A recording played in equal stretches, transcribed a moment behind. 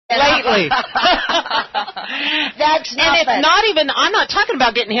Completely. That's and it's not even, I'm not talking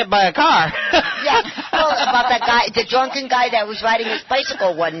about getting hit by a car. Yeah, well, about that guy, the drunken guy that was riding his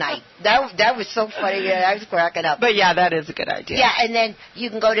bicycle one night. That was so funny. Yeah, I was cracking up. But, yeah, that is a good idea. Yeah, and then you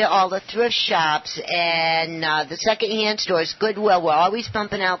can go to all the thrift shops and the secondhand stores, Goodwill. We're always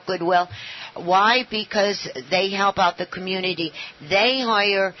pumping out Goodwill. Why? Because they help out the community. They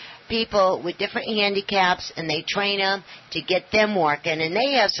hire people with different handicaps, and they train them to get them working, and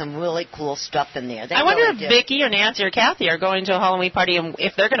they have some really cool stuff in there. I wonder if Vicki or Nancy or Cathy are going to a Halloween party, and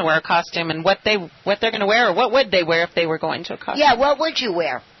if they're going to wear a costume, and what they're going to wear, or what would they wear if they were going to a costume. Yeah, what would you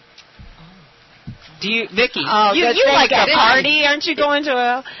wear? Do you, Vicki? Oh, you like a party? Aren't you going to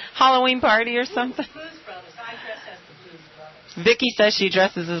a Halloween party or something? Vicki says she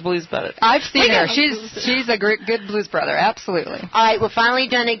dresses as Blues Brothers. I've seen her. She's a good Blues Brother, absolutely. All right, we're finally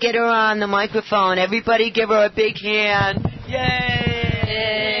going to get her on the microphone. Everybody give her a big hand.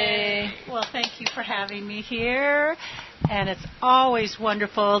 Yay! Well, thank you for having me here. And it's always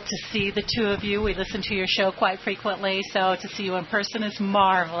wonderful to see the two of you. We listen to your show quite frequently, so to see you in person is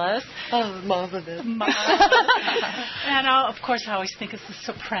marvelous. Oh, marvelous. And, of course, I always think of the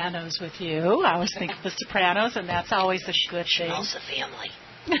Sopranos with you. I always think of the Sopranos, and that's always a good thing. Smells the family.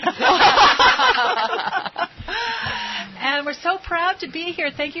 And we're so proud to be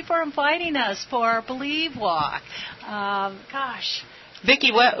here. Thank you for inviting us for our Believe Walk. Gosh.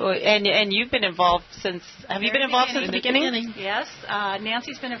 Vicki, and you've been involved since, have you been involved since the beginning? Yes.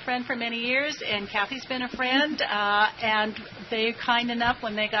 Nancy's been a friend for many years, and Cathy's been a friend, and they're kind enough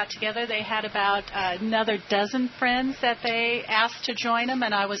when they got together. They had about another dozen friends that they asked to join them,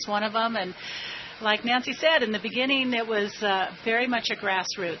 and I was one of them, and like Nancy said, in the beginning it was very much a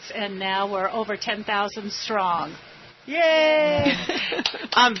grassroots, and now we're over 10,000 strong. Yay!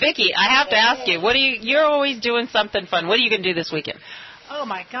 Vicki, I have to ask you, you're always doing something fun. What are you going to do this weekend? Oh,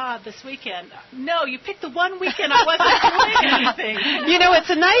 my God, this weekend. No, you picked the one weekend I wasn't doing anything. You know, it's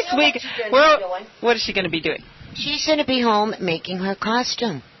a nice week. What is she going to be doing? She's going to be home making her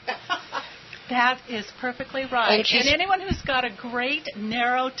costume. That is perfectly right. And anyone who's got a great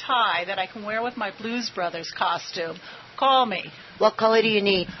narrow tie that I can wear with my Blues Brothers costume, call me. What color do you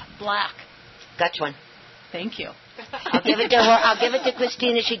need? Black. Got one. Thank you. I'll give it to her. I'll give it to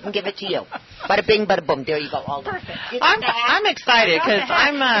Christina. She can give it to you. Bada bing, bada boom. There you go. All perfect. I'm excited because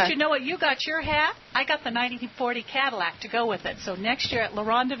But you know what? You got your hat. I got the 1940 Cadillac to go with it. So next year at Le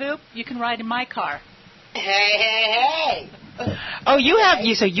Rendezvous, you can ride in my car. Hey. Oh, you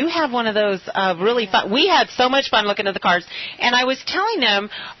have one of those really fun. We had so much fun looking at the cars, and I was telling them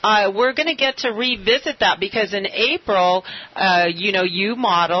we're going to get to revisit that because in April, you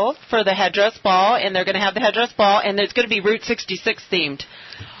modeled for the headdress ball, and they're going to have the headdress ball, and it's going to be Route 66 themed.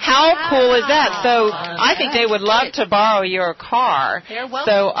 How cool is that? So I think they would love to borrow your car.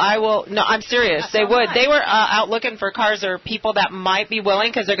 So I will. No, I'm serious. They would. They were out looking for cars or people that might be willing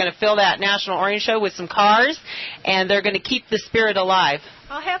because they're going to fill that National Orange Show with some cars, and they're going to keep the spirit alive.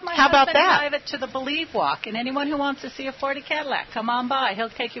 I'll have my husband drive it to the Believe Walk, and anyone who wants to see a 40 Cadillac, come on by. He'll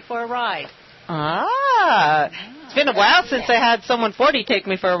take you for a ride. It's been a while since I had someone 40 take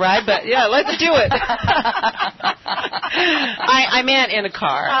me for a ride, but yeah, let's do it. I meant in a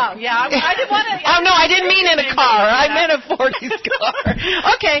car. Oh, yeah. I didn't want to. Oh, no, I didn't mean in a car. I meant a 40s car.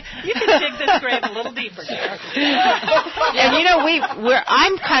 Okay. You can dig this grave a little deeper, dear. And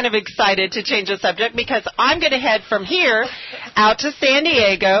I'm kind of excited to change the subject because I'm going to head from here out to San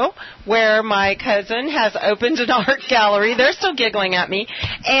Diego, where my cousin has opened an art gallery. They're still giggling at me.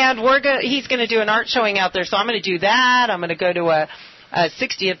 And he's going to do an art showing out there. So I'm going to do that. I'm going to go to a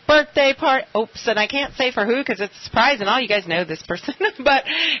 60th birthday party. Oops, and I can't say for who because it's a surprise, and all you guys know this person. But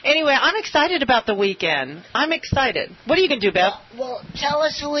anyway, I'm excited about the weekend. I'm excited. What are you going to do, Beth? Well, tell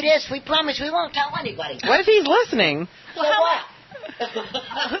us who it is. We promise we won't tell anybody. What if he's listening? Well, what?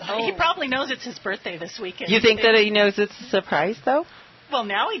 He probably knows it's his birthday this weekend. You think that he knows it's a surprise, though? Well,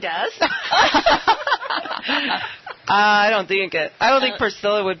 now he does. I don't think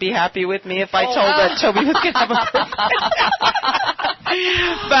Priscilla would be happy with me if I told her Toby was going to have a birthday.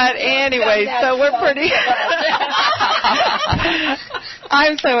 But anyway, so we're pretty...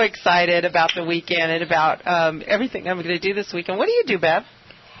 I'm so excited about the weekend and about everything I'm going to do this weekend. What do you do, Bev?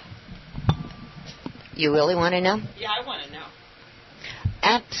 You really want to know? Yeah, I want to know.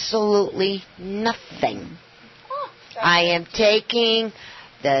 Absolutely nothing. I am taking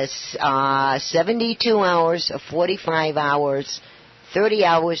the 72 hours or 45 hours, 30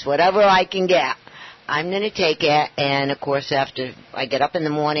 hours, whatever I can get. I'm going to take it, and, of course, after I get up in the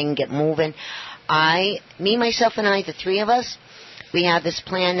morning, get moving, me, myself, and I, the three of us, we have this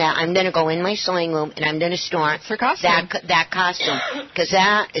plan that I'm going to go in my sewing room and I'm going to start It's her costume. that costume, because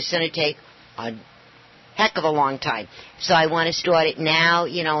that is going to take a heck of a long time. So I want to start it now,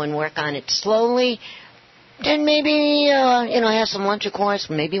 and work on it slowly. Then maybe, have some lunch, of course,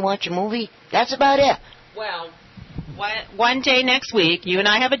 maybe watch a movie. That's about it. Well, one day next week, you and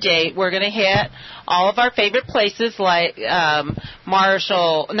I have a date. We're going to hit all of our favorite places like not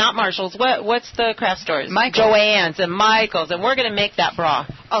Marshall's. What's the craft stores? Joann's and Michael's, and we're going to make that bra.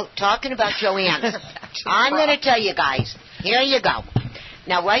 Oh, talking about Joann's. I'm going to tell you guys. Here you go.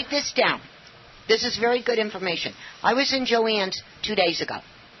 Now, write this down. This is very good information. I was in Joann's 2 days ago.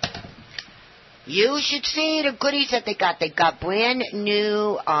 You should see the goodies that they got. They got brand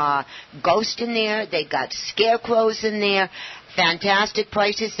new ghost in there. They got scarecrows in there. Fantastic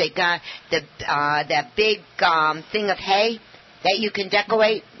prices. They got that big thing of hay that you can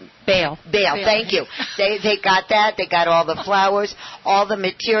decorate. Bale. Thank you. They got that. They got all the flowers, all the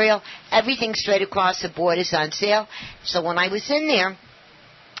material. Everything straight across the board is on sale. So when I was in there,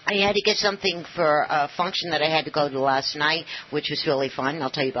 I had to get something for a function that I had to go to last night, which was really fun.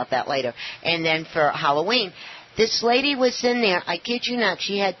 I'll tell you about that later. And then for Halloween, this lady was in there. I kid you not.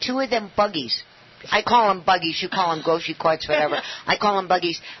 She had 2 of them buggies. I call them buggies. You call them grocery carts, whatever. I call them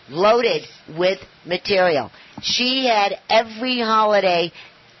buggies, loaded with material. She had every holiday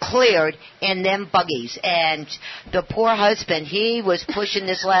cleared in them buggies. And the poor husband, he was pushing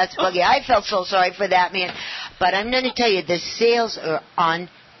this last buggy. I felt so sorry for that man. But I'm going to tell you, the sales are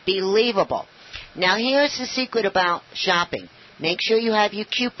unbelievable. Now, here's the secret about shopping. Make sure you have your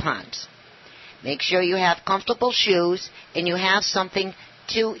coupons. Make sure you have comfortable shoes and you have something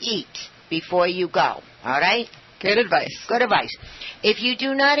to eat before you go. All right? Good advice. Good advice. If you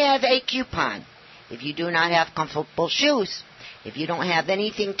do not have a coupon, if you do not have comfortable shoes, if you don't have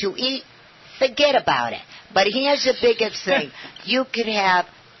anything to eat, forget about it. But here's the biggest thing. You could have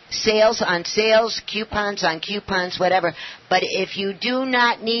sales on sales, coupons on coupons, whatever. But if you do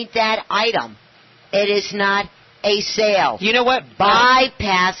not need that item, it is not a sale. You know what?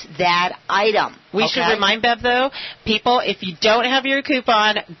 Bypass that item. We should remind Bev, though, people, if you don't have your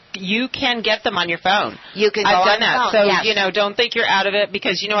coupon, you can get them on your phone. You can go I've on done that. phone, So, yes. don't think you're out of it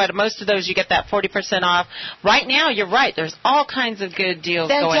because, at most of those you get that 40% off. Right now, you're right. There's all kinds of good deals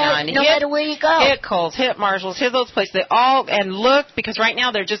going on. No matter where you go. Hit Kohl's, hit Marshall's, hit those places. They all, and look, because right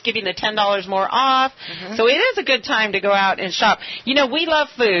now they're just giving the $10 more off. Mm-hmm. So it is a good time to go out and shop. We love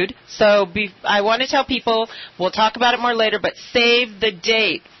food, so I want to tell people, we'll talk about it more later, but save the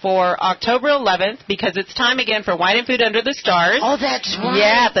date for October 11th because it's time again for Wine and Food Under the Stars. Oh, that's right.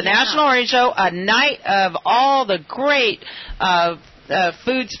 Yeah, the National Orange Show, a night of all the great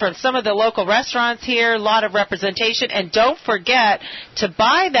foods from some of the local restaurants here, a lot of representation. And don't forget to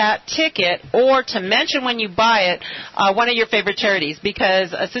buy that ticket or to mention when you buy it one of your favorite charities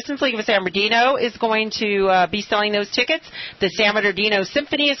because Assistance League of San Bernardino is going to be selling those tickets. The San Bernardino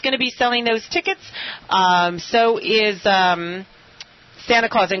Symphony is going to be selling those tickets. So is Santa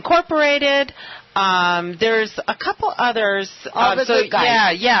Claus Incorporated. There's a couple others. Good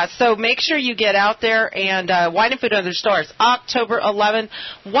guys. Yeah. So make sure you get out there and Wine and Food Under the Stars, October 11th.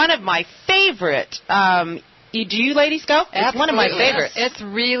 One of my favorite. Do you ladies go? Absolutely. It's one of my favorites. It's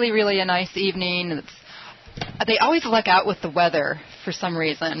really, really a nice evening. They always luck out with the weather for some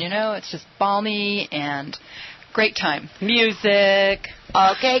reason. It's just balmy and great time. Music.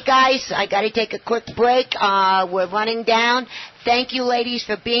 Okay, guys, I got to take a quick break. We're running down. Thank you, ladies,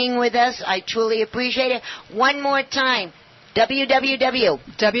 for being with us. I truly appreciate it. One more time,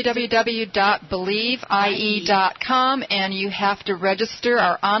 www.believeie.com, and you have to register.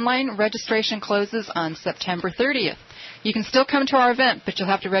 Our online registration closes on September 30th. You can still come to our event, but you'll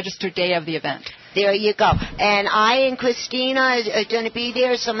have to register day of the event. There you go. And I and Christina are going to be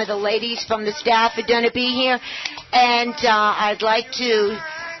there. Some of the ladies from the staff are going to be here. And I'd like to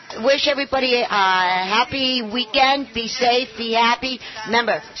wish everybody a happy weekend. Be safe. Be happy.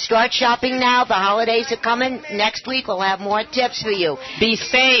 Remember, start shopping now. The holidays are coming. Next week we'll have more tips for you. Be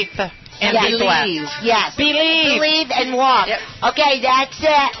safe and be blessed. Yes. Believe. Believe and walk. Yep. Okay, that's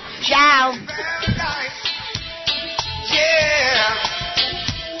it. Ciao. Yeah,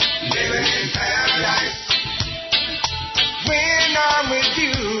 living in paradise. When I'm with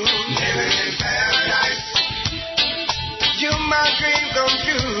you, living in paradise. You're my dream come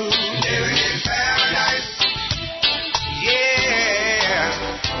true, living in paradise. Yeah.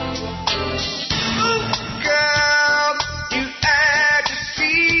 Ooh, girl, you had to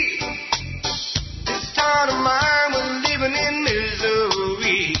see this town of mine was living in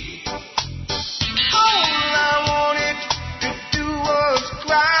misery.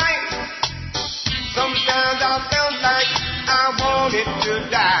 Sometimes I felt like I wanted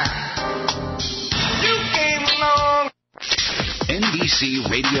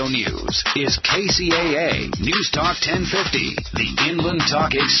KNBC Radio News is KCAA News Talk 1050, the Inland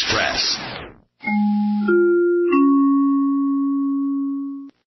Talk Express.